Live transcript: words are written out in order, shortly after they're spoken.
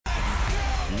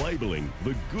Labelling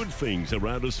the good things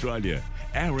around Australia.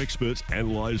 Our experts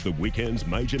analyse the weekend's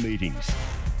major meetings.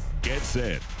 Get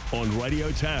set on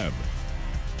Radio Tab.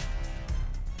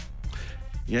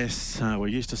 Yes, we're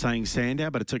used to saying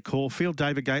Sandown, but it's at Caulfield.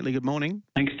 David Gately, good morning.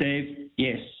 Thanks, Steve.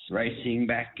 Yes, racing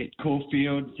back at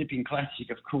Caulfield. Zipping Classic,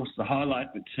 of course, the highlight,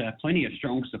 but plenty of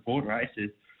strong support races.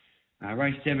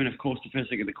 Race 7, of course, the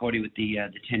first leg of the quaddie with the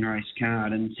 10-race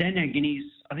card. And Sandown Guineas,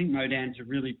 I think Modan's a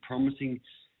really promising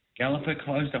galloper.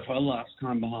 Closed off well last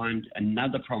time behind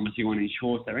another promising one in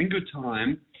Shorts. They're in good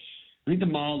time. I think the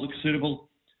mile looks suitable.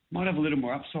 Might have a little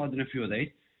more upside than a few of these.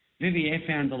 Vivier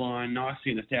found the line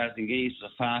nicely in the 1,000 Guineas. It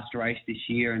was a fast race this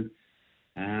year,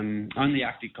 and only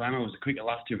Arctic Glamour was a quicker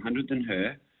last 200 than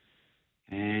her.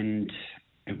 And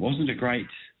it wasn't a great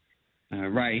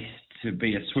race to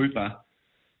be a swooper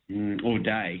all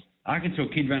day. Arkansas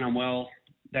Kid ran on well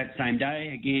that same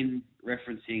day, again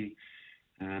referencing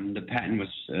the pattern was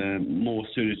more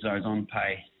suited to those on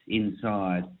pace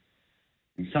inside.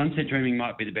 And Sunset Dreaming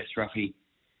might be the best roughie.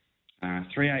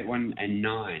 3, 8, 1 and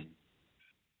 9.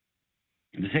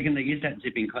 The second leg is that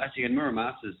Zipping Classic, and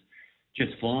Muramasa's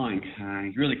just flying.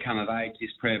 He's really come of age this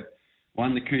prep.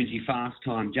 Won the Coonsey fast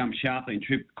time, jumped sharply in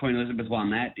trip. Queen Elizabeth won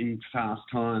that in fast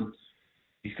time.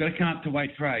 He's got to come up to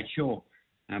weight for age, sure,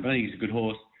 but I think he's a good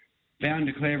horse. Vow and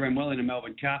Declare ran well in the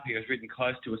Melbourne Cup. He was ridden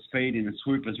close to a speed in the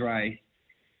Swoopers race.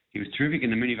 He was terrific in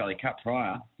the Moonee Valley Cup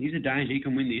prior. He's a danger. He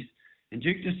can win this. And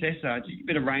Duke de Sessa, just a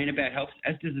bit of rain about helps,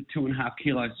 as does a 2.5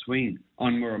 kilo swing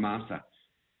on Muramasa.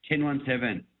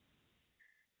 10-1-7.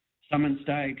 Summon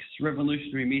Stakes,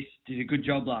 Revolutionary Miss did a good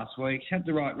job last week. She had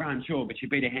the right run, sure, but she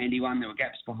beat a handy one. There were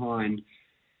gaps behind.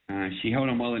 She held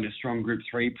on well in a strong Group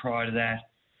 3 prior to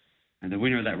that. And the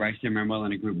winner of that race then ran well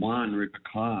in a Group 1, Rupert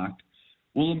Clark.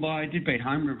 Wollumbai did beat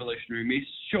home Revolutionary Miss.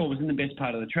 Sure, was in the best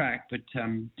part of the track, but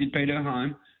did beat her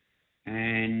home.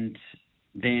 And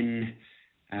then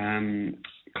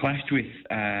clashed with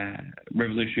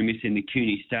Revolutionary Miss in the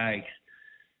CUNY Stakes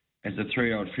as a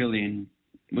 3-year-old filly.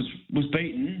 Was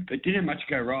beaten, but didn't have much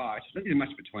go right. I don't think there's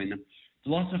much between them.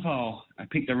 Philosopher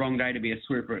picked the wrong day to be a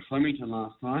swooper at Flemington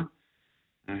last time.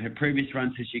 Her previous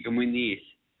run says she can win this.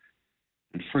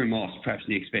 And Fru Moss, perhaps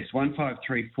next best.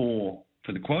 1-5-3-4 for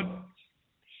the quad.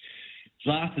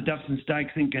 Last, the Duffson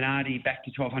Stakes. I think Gennady back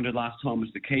to 1,200 last time was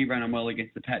the key. Ran on well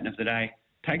against the pattern of the day.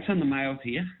 Takes on the males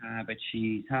here, but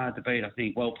she's hard to beat, I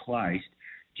think. Well placed.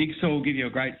 Jigsaw will give you a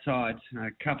great side.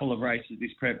 A couple of races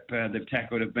this prep they've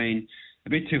tackled have been a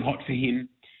bit too hot for him.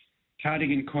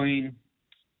 Cardigan Queen,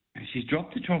 she's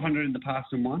dropped to 1,200 in the past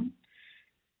and won.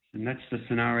 And that's the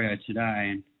scenario today.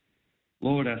 And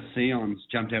Lauda Sion's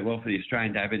jumped out well for the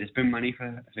Australian day, but there's been money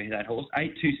for that horse.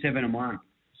 8, 2, 7 and 1.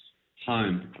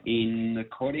 Home in the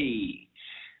quaddie.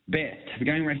 Best.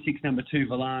 Going race 6, number 2,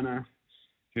 Valana,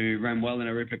 who ran well in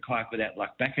a Rupert Clark without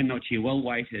luck. Back and notch here, well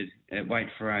weighted at weight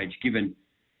for age, given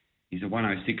he's a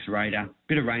 106 raider.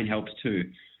 Bit of rain helps too.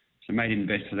 So made him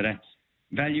best for the day.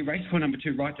 Value, race 4, number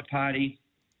 2, Right to Party.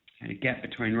 Had a gap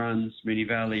between runs. Moonee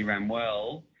Valley ran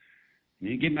well. And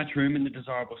you get much room in the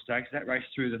Desirable Stakes. That race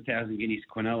through the 1,000 Guineas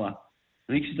Quinella.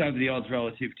 I think she's over the odds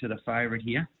relative to the favourite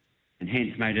here, and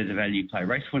hence made her the value play.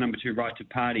 Race 4, number 2, Right to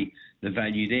Party, the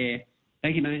value there.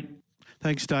 Thank you, mate.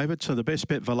 Thanks, David. So the best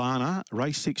bet, Valana.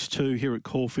 Race 6-2 here at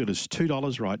Caulfield is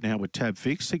 $2 right now with tab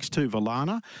fixed. 6-2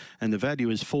 Valana, and the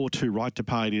value is 4-2 Right to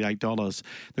Party at $8.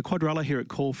 The quadrella here at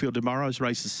Caulfield tomorrow's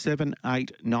races 7,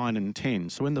 8, 9 and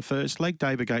 10. So in the first leg,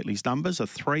 David Gately's numbers are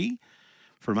 3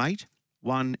 from 8,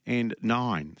 1 and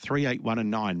 9. 3, 8, 1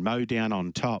 and 9. Mo down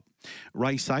on top.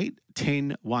 Race 8,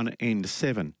 10, 1 and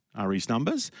 7 are his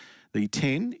numbers. The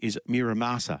 10 is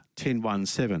Muramasa, 10, 1,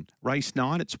 7. Race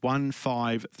 9, it's 1,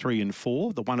 5, 3 and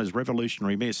 4. The 1 is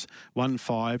Revolutionary Miss, 1,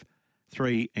 5,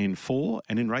 3 and 4.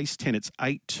 And in race 10, it's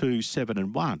 8, 2, 7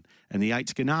 and 1. And the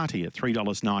 8's Gennady at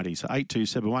 $3.90. So 8, 2,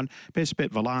 7, 1. Best bet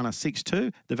Valana, 6,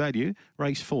 2. The value,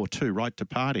 race 4, 2, Right to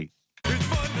Party. It's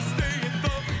fun to stay at the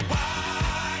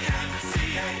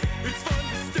YMCA. It's fun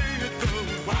to stay at the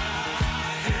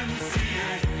YMCA.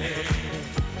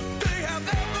 They have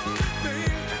everything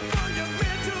for young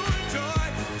men to enjoy.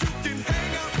 You can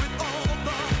hang out with all the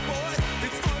boys.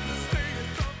 It's fun to stay at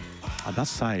the I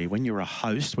must say, when you're a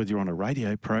host, whether you're on a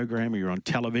radio program or you're on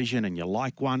television and you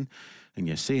like one and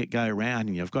you see it go around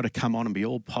and you've got to come on and be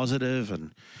all positive,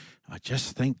 and I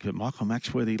just think that Michael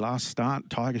Maxworthy last start,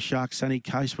 Tiger Shark Sunny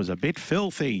Coast, was a bit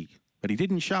filthy, but he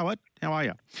didn't show it. How are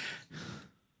you?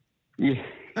 Yeah.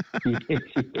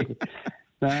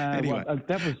 Anyway. Well,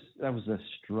 that was a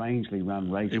strangely run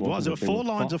race. It was. It wasn't was 4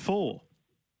 lines of 4.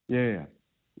 Yeah.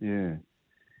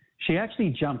 She actually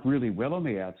jumped really well on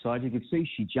the outside. You could see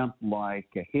she jumped like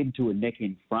a head to a neck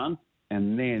in front,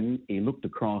 and then he looked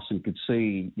across and could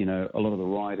see, a lot of the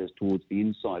riders towards the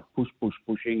inside,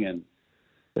 pushing, and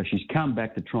so she's come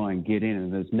back to try and get in,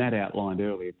 and as Nat outlined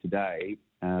earlier today,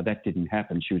 that didn't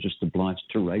happen. She was just obliged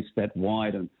to race that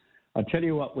wide, and I tell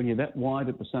you what, when you're that wide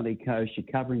at the sunny coast,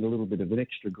 you're covering a little bit of an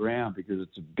extra ground because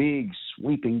it's a big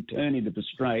sweeping turn into the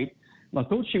straight. And I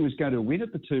thought she was going to win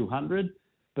at the 200,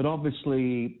 but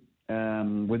obviously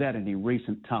without any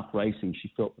recent tough racing,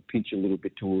 she felt the pinch a little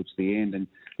bit towards the end. And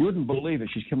you wouldn't believe it,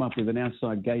 she's come up with an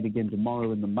outside gate again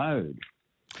tomorrow in the mode.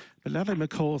 But Natalie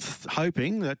McCaw's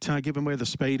hoping that, given where the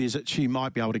speed is, that she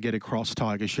might be able to get across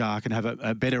Tiger Shark and have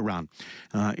a better run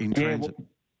in transit. Well,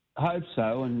 I hope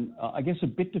so, and I guess a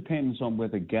bit depends on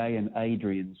whether Gay and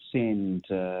Adrian send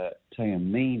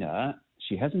Taimina.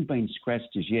 She hasn't been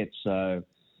scratched as yet, so...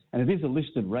 And it is a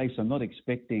listed race. I'm not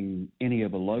expecting any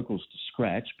of the locals to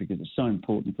scratch because it's so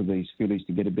important for these fillies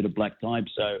to get a bit of black type.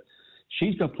 So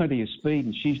she's got plenty of speed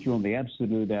and she's drawn the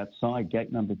absolute outside, gate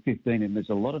number 15, and there's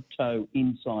a lot of toe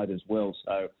inside as well.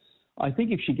 So I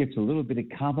think if she gets a little bit of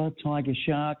cover, Tiger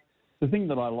Shark, the thing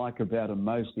that I like about her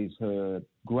most is her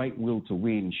great will to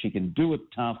win. She can do it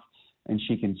tough, and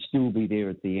she can still be there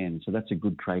at the end. So that's a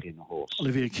good trait in the horse.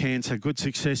 Olivia Cairns had good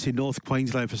success in North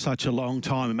Queensland for such a long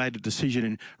time and made a decision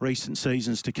in recent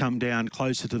seasons to come down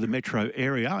closer to the metro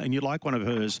area. And you like one of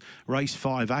hers, race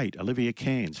 5-8, Olivia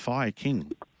Cairns, Fire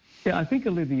King. Yeah, I think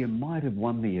Olivia might have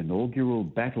won the inaugural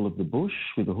Battle of the Bush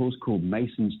with a horse called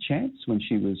Mason's Chance when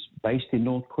she was based in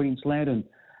North Queensland. And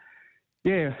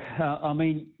yeah,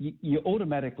 you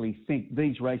automatically think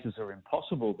these races are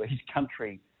impossible, these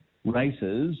country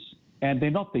races. And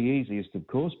they're not the easiest, of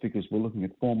course, because we're looking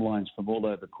at form lines from all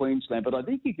over Queensland. But I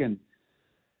think you can,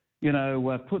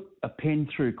 put a pen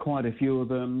through quite a few of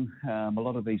them. A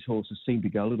lot of these horses seem to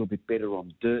go a little bit better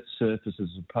on dirt surfaces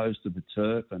as opposed to the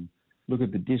turf, and look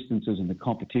at the distances and the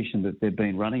competition that they've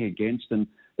been running against. And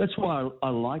that's why I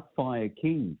like Fire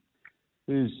King,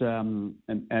 who's an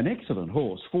excellent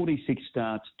horse. 46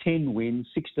 starts, 10 wins,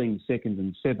 16 seconds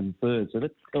and 7 thirds. So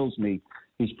that tells me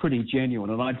he's pretty genuine.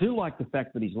 And I do like the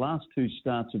fact that his last 2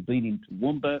 starts have been in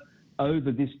Toowoomba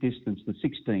over this distance, the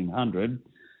 1600.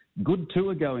 Good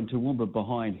 2 ago in Toowoomba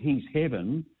behind He's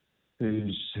Heaven,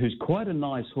 who's quite a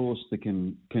nice horse that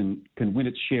can win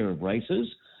its share of races.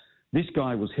 This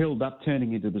guy was held up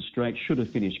turning into the straight, should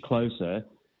have finished closer.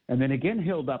 And then again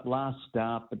held up last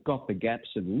start, but got the gaps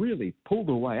and really pulled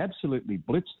away, absolutely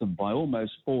blitzed them by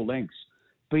almost 4 lengths,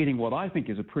 beating what I think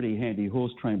is a pretty handy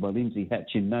horse trained by Lindsay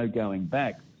Hatch in No Going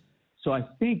Back. So I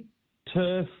think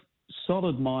turf,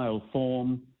 solid mile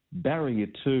form, barrier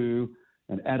 2,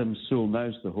 and Adam Sewell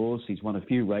knows the horse. He's won a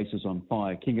few races on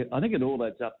Fire King. I think it all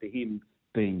adds up to him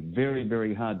being very,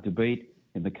 very hard to beat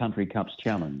in the Country Cups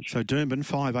Challenge. So Doomben,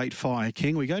 5-8 Fire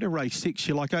King. We go to race 6.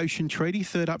 You like Ocean Treaty,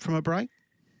 third up from a break?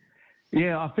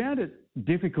 Yeah, I found it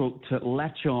difficult to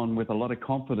latch on with a lot of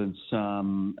confidence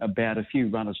about a few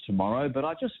runners tomorrow, but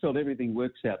I just felt everything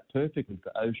works out perfectly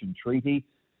for Ocean Treaty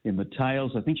in the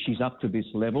tails. I think she's up to this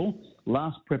level.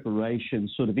 Last preparation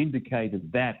sort of indicated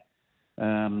that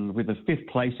with a 5th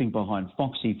placing behind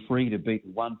Foxy Free to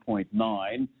beat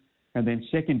 1.9, and then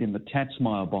second in the Tats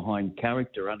Mile behind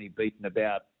Character, only beaten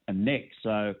about a neck.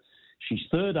 So she's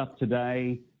third up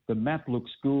today. The map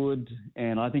looks good,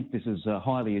 and I think this is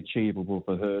highly achievable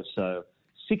for her. So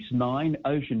 6-9,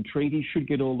 Ocean Treaty should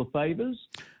get all the favours.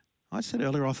 I said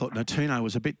earlier I thought Natuno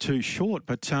was a bit too short,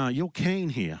 but you're keen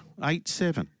here,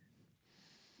 8-7.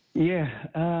 Yeah,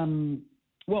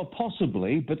 well,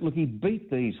 possibly. But look, he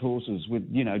beat these horses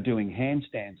with, doing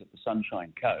handstands at the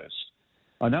Sunshine Coast.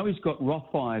 I know he's got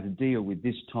Rothfire to deal with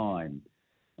this time.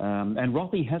 And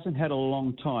Rothy hasn't had a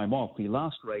long time off. He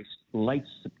last raced late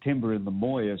September in the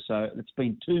Moir, so it's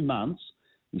been 2 months.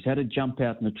 He's had a jump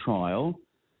out in the trial,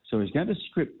 so he's going to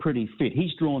script pretty fit.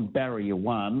 He's drawn barrier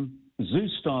 1.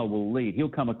 Zeus Style will lead. He'll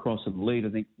come across and lead. I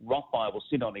think Rothfire will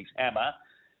sit on his hammer.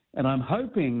 And I'm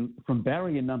hoping from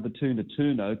barrier number 2,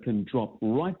 Natuno can drop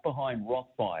right behind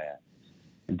Rothfire.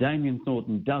 And Damien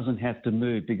Thornton doesn't have to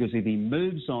move, because if he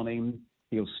moves on him,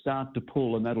 he'll start to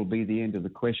pull, and that'll be the end of the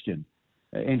question.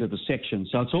 End of the section.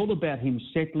 So it's all about him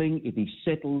settling. If he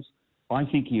settles, I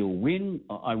think he'll win.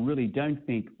 I really don't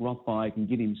think Rothfire can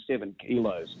get him 7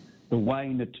 kilos the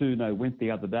way Natuno went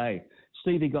the other day.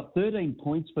 Steve, he got 13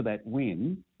 points for that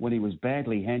win when he was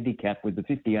badly handicapped with the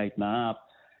 58.5.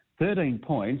 13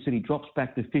 points, and he drops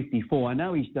back to 54. I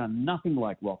know he's done nothing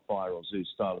like Rothfire or Zeus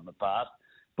Style in the past,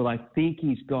 but I think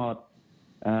he's got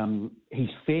his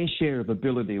fair share of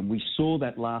ability, and we saw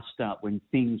that last start when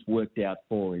things worked out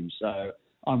for him. So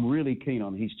I'm really keen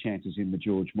on his chances in the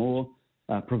George Moore,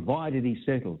 provided he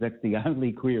settles. That's the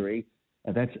only query.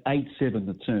 That's 8-7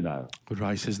 the turno. Good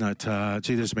race, isn't it?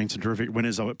 There's been some terrific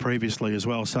winners of it previously as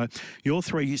well. So your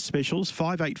three specials,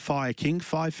 5-8 Fire King,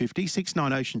 $5.50,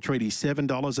 6-9 Ocean Treaty,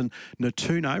 $7, and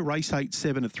Natuno, race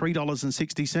 8-7 at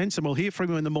 $3.60. And we'll hear from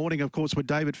you in the morning, of course, with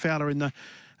David Fowler in the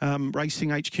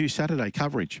Racing HQ Saturday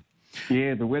coverage.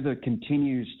 Yeah, the weather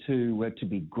continues to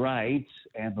be great,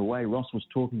 and the way Ross was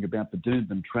talking about the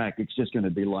Doomben track, it's just going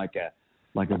to be like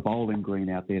a bowling green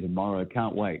out there tomorrow.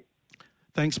 Can't wait.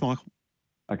 Thanks, Michael.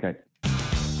 Okay.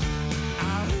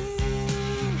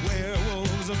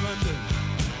 Werewolves of London.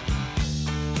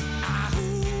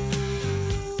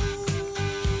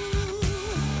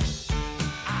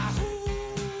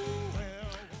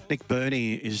 Nick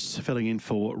Berney is filling in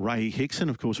for Ray Hickson.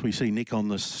 Of course, we see Nick on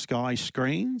the Sky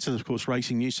screens, and of course,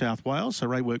 Racing New South Wales. So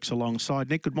Ray works alongside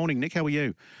Nick. Good morning, Nick. How are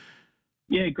you?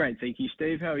 Yeah, great. Thank you,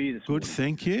 Steve. How are you this morning? Good,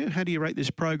 thank you. How do you rate this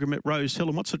program at Rose Hill,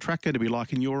 and what's the track going to be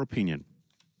like in your opinion?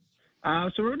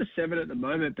 So we're on a 7 at the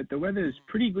moment, but the weather's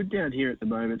pretty good down here at the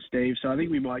moment, Steve. So I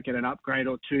think we might get an upgrade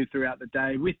or two throughout the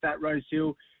day. With that, Rose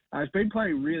Hill has been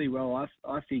playing really well,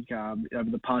 I think, over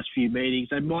the past few meetings.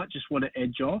 They might just want to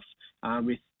edge off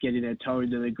with getting their toe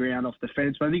into the ground off the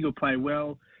fence, but I think he'll play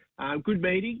well. Good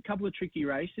meeting, couple of tricky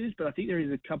races, but I think there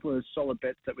is a couple of solid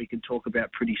bets that we can talk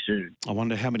about pretty soon. I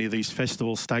wonder how many of these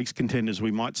festival stakes contenders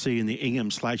we might see in the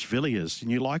Ingham/Villiers.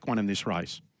 And you like one in this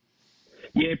race?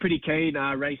 Yeah, pretty keen.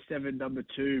 Race 7, number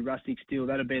 2, Rustic Steel.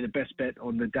 That'll be the best bet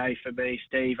on the day for me,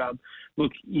 Steve.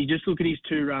 Look, you just look at his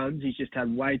 2 runs. He's just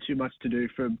had way too much to do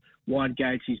from wide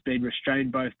gates. He's been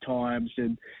restrained both times,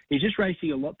 and he's just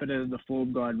racing a lot better than the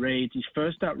form guide reads. His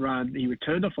first up run, he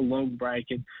returned off a long break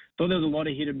and thought there was a lot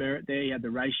of hidden merit there. He had the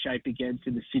race shape against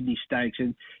in the Sydney Stakes,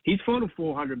 and his final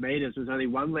 400 metres was only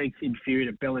 1 length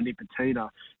inferior to Bella Nipotina,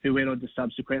 who went on to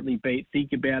subsequently beat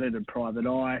Think About It and Private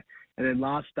Eye. And then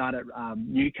last start at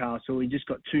Newcastle, he just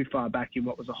got too far back in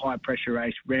what was a high-pressure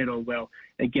race, ran on well.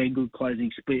 Again, good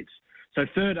closing splits. So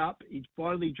third up, he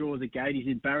finally draws a gate. He's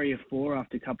in barrier 4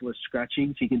 after a couple of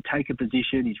scratchings. He can take a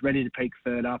position. He's ready to peak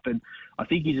third up. And I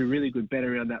think he's a really good bet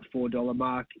around that $4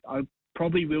 mark. I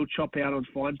probably will chop out on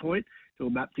Fine Point. He'll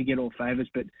map to get all favours,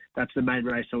 but that's the main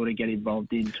race I want to get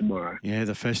involved in tomorrow. Yeah,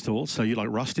 the festival. So you like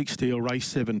Rustic Steel, race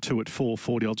 7, 2 at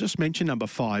 $4.40. I'll just mention number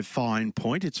 5, Fine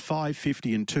Point. It's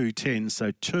 $5.50 and $2.10,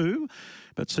 so 2.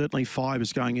 But certainly 5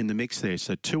 is going in the mix there.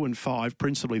 So 2 and 5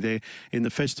 principally there in the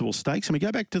festival stakes. And we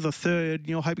go back to the third.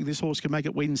 You're hoping this horse can make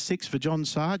it win 6 for John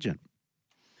Sargent.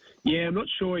 Yeah, I'm not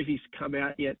sure if he's come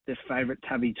out yet, the favourite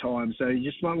Tabby Time. So you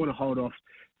just might want to hold off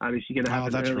if you're going to have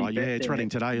an that's early right. bet Yeah, it's there. running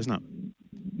today, isn't it?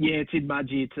 Yeah, it's in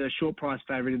Mudgee. It's a short price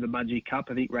favourite in the Mudgee Cup,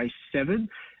 I think race 7.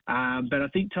 But I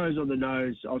think toes on the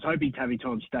nose. I was hoping Tabby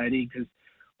Time stayed in because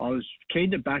I was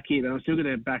keen to back him, and I'm still going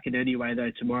to back it anyway,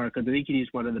 though, tomorrow because I think it is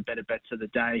one of the better bets of the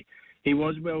day. He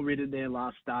was well ridden there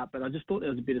last start, but I just thought there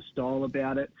was a bit of style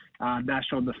about it. Nash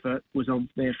was on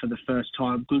there for the first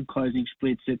time. Good closing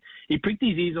splits. And he pricked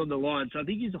his ears on the line, so I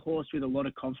think he's a horse with a lot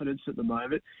of confidence at the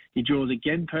moment. He draws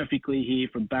again perfectly here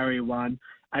from barrier 1.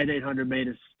 1,800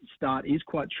 metres start is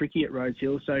quite tricky at Rose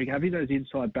Hill, so having those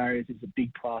inside barriers is a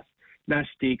big plus. Nash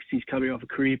sticks. He's coming off a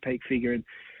career peak figure, and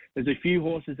there's a few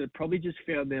horses that probably just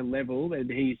found their level,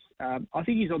 and I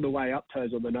think he's on the way up,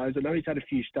 toes on the nose. I know he's had a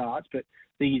few starts, but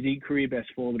I think he's in career best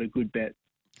form and a good bet.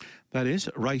 That is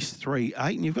race 3,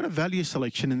 8, and you've got a value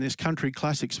selection in this Country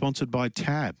Classic sponsored by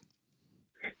Tab.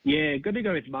 Yeah, got to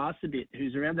go with Masterbit,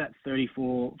 who's around that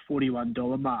 $34,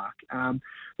 $41 mark.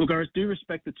 Look, I do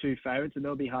respect the 2 favourites, and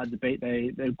they'll be hard to beat.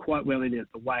 They're quite well in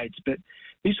at the weights, but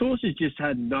this horse has just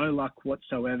had no luck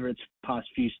whatsoever its past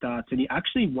few starts, and he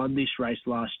actually won this race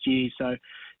last year, so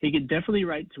he can definitely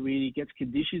rate to win. He gets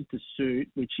conditions to suit,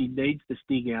 which he needs to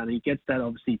sting out, and he gets that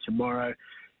obviously tomorrow.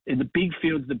 In the big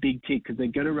field's the big tick because they're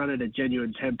going to run at a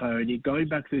genuine tempo, and you're going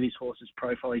back through this horse's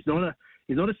profile. He's not a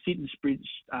sit and sprint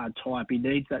type. He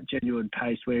needs that genuine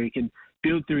pace where he can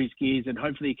build through his gears and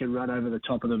hopefully he can run over the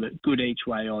top of them at good each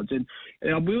way odds. And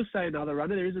I will say another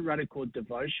runner. There is a runner called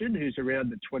Devotion who's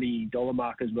around the $20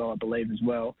 mark as well, I believe as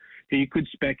well, who you could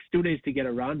spec. Still needs to get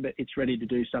a run, but it's ready to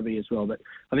do something as well. But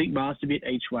I think Masterbit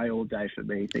each way all day for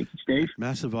me. Thank you, Steve.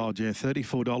 Massive odds, yeah,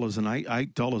 $34 and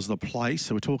 $8 the place.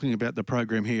 So we're talking about the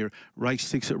program here, race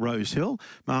 6 at Rose Hill.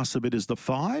 Masterbit is the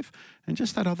 5. And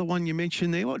just that other one you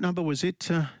mentioned there, what number was it,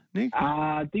 Nick?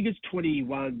 I think it's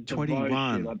 21. 21.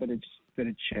 Devotion. I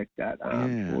better check that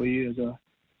for you.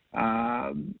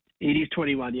 It is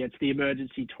 21. Yeah, it's the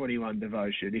emergency 21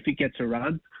 Devotion. If it gets a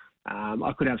run,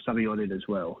 I could have something on it as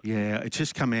well. Yeah, it's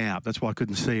just come out. That's why I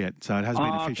couldn't see it. So it has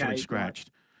been officially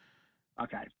scratched. Right.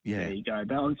 Okay. Yeah. There you go.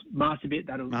 Balance Masterbit.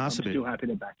 I'm still happy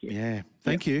to back you. Yeah.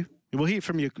 Thank you. We'll hear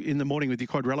from you in the morning with your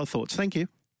Quadrella thoughts. Thank you.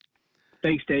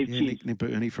 Thanks, Steve. Yeah, Cheers. Nick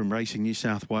Burney from Racing New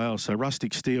South Wales. So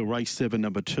Rustic Steel, race 7,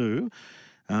 number 2.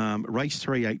 Race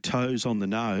 3, 8 toes on the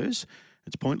nose.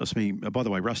 It's pointless me, by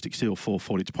the way, Rustic Steel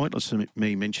 440. It's pointless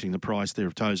me mentioning the price there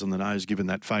of toes on the nose, given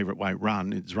that favourite won't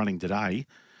run. It's running today,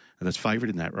 and that's favourite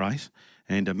in that race.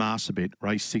 And a Masterbit,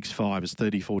 race 6-5 is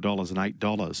 $34 and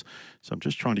 $8. So I'm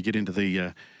just trying to get into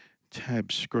the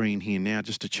tab screen here now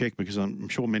just to check, because I'm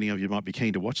sure many of you might be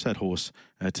keen to watch that horse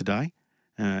today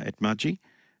at Mudgee.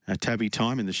 Tabby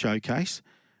time in the showcase.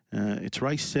 It's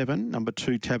race 7, number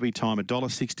 2 Tabby time,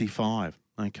 $1.65.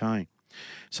 Okay.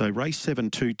 So race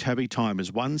 7, 2 Tabby time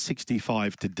is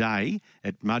 $1.65 today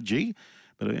at Mudgee.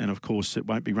 And of course, it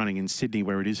won't be running in Sydney,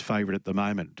 where it is favourite at the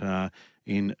moment,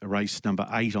 in race number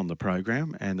 8 on the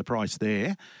program. And the price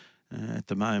there at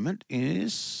the moment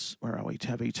is, where are we,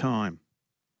 Tabby time?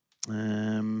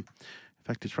 In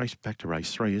fact, it's back to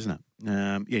race 3, isn't it?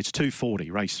 Yeah, it's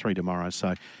 $2.40, race 3 tomorrow.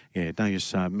 So, yeah, no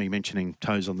use me mentioning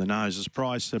toes on the nose as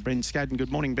price. Ben Scadden,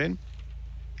 good morning, Ben.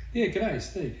 Yeah, g'day,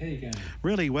 Steve. How you going?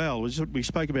 Really well. We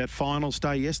spoke about finals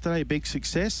day yesterday, a big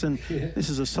success, and this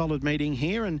is a solid meeting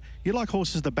here. And you like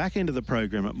horses at the back end of the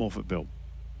program at Morphettville?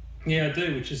 Yeah, I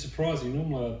do, which is surprising.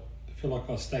 Normally, I feel like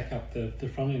I stack up the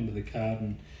front end of the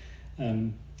card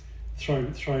and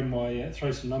throw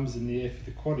some numbers in the air for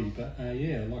the quaddie. But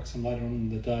I like some later on in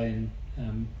the day,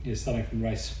 and starting from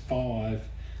race 5.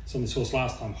 It's on this horse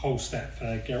last time, Holstat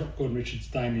for Garrett Gordon Richards,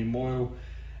 Damien Moyle.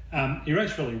 He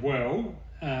raced really well.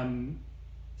 I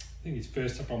think his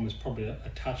first up run was probably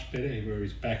a touch better, where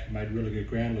he's back and made really good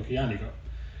ground. Look, he only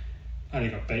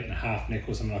got beaten a half neck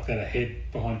or something like that ahead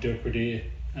behind Dirk Radier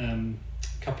a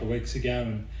couple of weeks ago,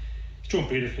 and he's drawn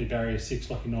beautifully, barrier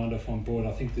 6, Lucky Nindoff on board.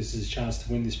 I think this is his chance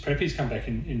to win this prep. He's come back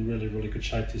in really, really good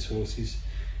shape, this horse. He's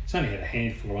only had a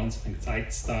handful of runs. I think it's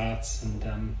 8 starts,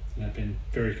 and been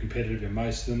very competitive in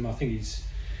most of them. I think he's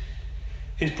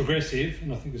progressive,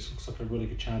 and I think this looks like a really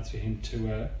good chance for him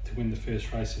to win the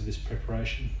first race of this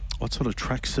preparation. What sort of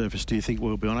track surface do you think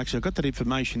we'll be on? Actually, I've got that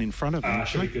information in front of me.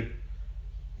 Actually, good.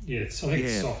 Yeah, I think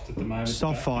it's soft at the moment.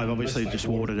 Soft 5, obviously just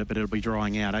watered it, but it'll be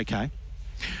drying out. Okay.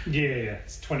 Yeah,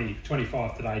 it's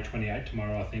 25 today, 28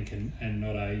 tomorrow, I think, and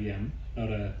not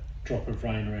a drop of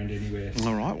rain around anywhere.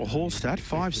 All right. Well, Hallstat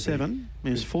 5-7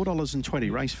 is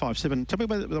 $4.20. Race 5-7. Tell me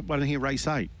about the one here, race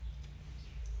 8.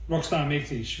 Rockstar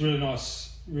Mexi, she's really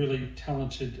nice, really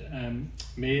talented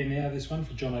mare now, this one,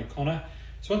 for John O'Connor.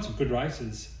 She's won some good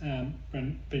races,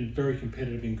 been very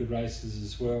competitive in good races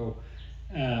as well.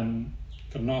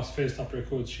 Got a nice first up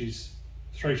record. She's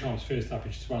 3 times first up,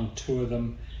 and she's won 2 of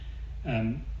them.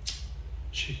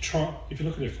 If you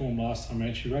look at her form last time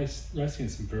around, she raced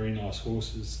against some very nice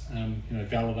horses.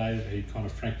 Validated, he kind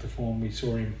of franked the form. We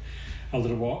saw him a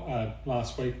little while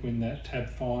last week win that tab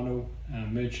final,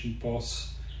 Merchant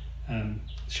Boss.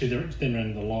 She then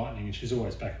ran the Lightning, and she's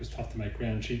always back. It was tough to make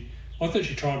ground. I thought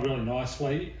she tried really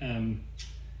nicely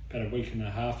about a week and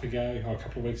a half ago, or a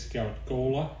couple of weeks ago at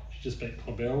Gawler. She just beat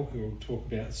Clabell, who we'll talk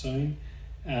about soon.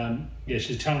 She's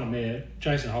a talented mare.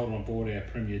 Jason Holder on board, our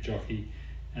premier jockey.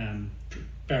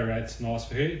 Barrier 8's nice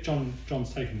for her.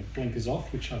 John's taken the blinkers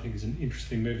off, which I think is an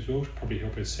interesting move as well. Should probably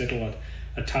help her settle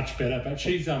a touch better. But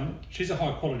she's a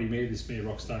high quality mare, this mare,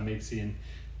 Rockstar Mexi, and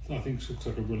I think looks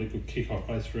like a really good kick-off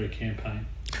race for her campaign.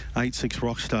 8-6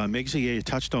 Rockstar Mexi. Yeah, you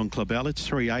touched on Clabell. It's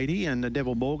 380, and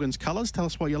Neville Morgan's colours. Tell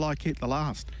us why you like it the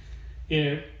last.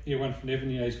 Yeah, one from Evan.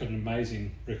 He's got an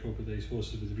amazing record with these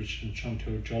horses, with Richard and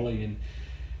Chantel Jolly, and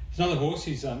there's another horse.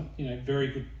 He's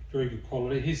very good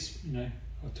quality. He's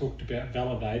I talked about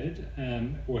Validated.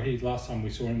 He last time we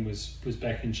saw him was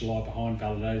back in July behind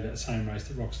Validated, that same race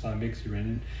that Rockstar Mexi ran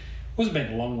in. Wasn't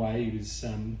been a long way. He was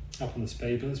up on the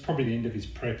speed, but it's probably the end of his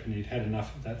prep, and he'd had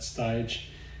enough at that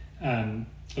stage.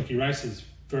 He races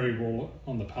very well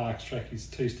on the Parks track. He's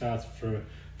 2 starts for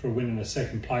a win and a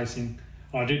second placing.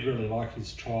 I did really like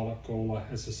his trial at Gawler.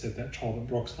 As I said, that trial at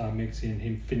Rockstar Mexi and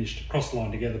him finished across the line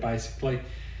together basically.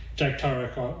 Jake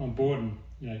Torek on board, and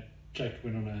Jake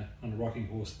went on a rocking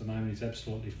horse at the moment. He's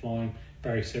absolutely flying.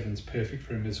 Barry 7's perfect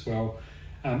for him as well.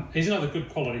 He's another good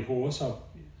quality horse. I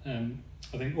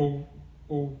think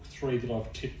all 3 that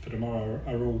I've tipped for tomorrow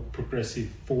are all progressive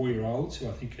 4-year-olds who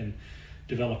I think can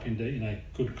develop into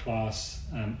good class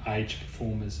age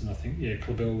performers. And I think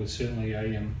Clabell was certainly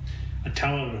a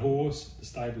talented horse. The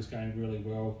stable's going really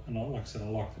well, and like I said, I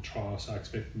like the trial, so I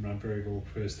expect him to run very well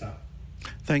first up.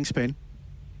 Thanks, Ben.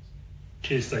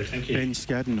 Cheers, Steve. Thank you. Ben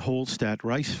Scadden, Hallstat,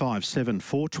 race 5-7,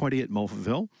 $4.20 at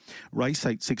Morphettville. Race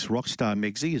 8-6 Rockstar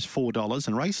Mexi is $4,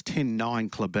 and race 10-9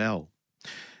 Clabell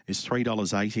is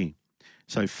 $3.80.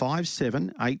 So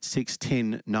 5-7,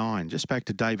 8-6, 10-9. Just back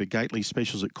to David Gately's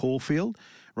specials at Caulfield.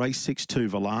 Race 6-2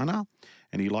 Valana,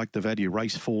 and he liked the value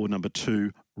race 4, number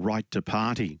 2, Right to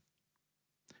Party.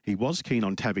 He was keen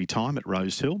on Tabby Time at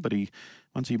Rosehill, but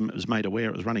once he was made aware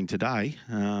it was running today,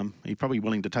 he's probably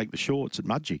willing to take the shorts at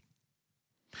Mudgee.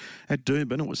 At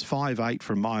Doomben, it was 5-8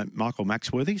 from Michael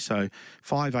Maxworthy, so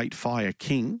 5-8 Fire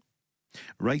King.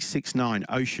 Race 6-9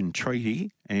 Ocean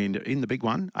Treaty, and in the big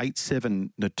one,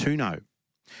 8-7 Natuno.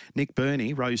 Nick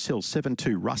Berney, Rosehill,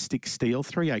 7-2 Rustic Steel,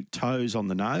 3-8 Toes on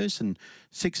the nose, and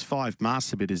 6-5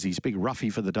 Masterbit is his big roughie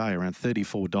for the day, around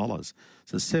 $34.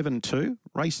 So 7-2,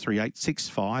 race 3-8,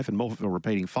 6-5, and Morpheville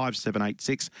repeating 5-7,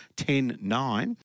 8-6, 10-9.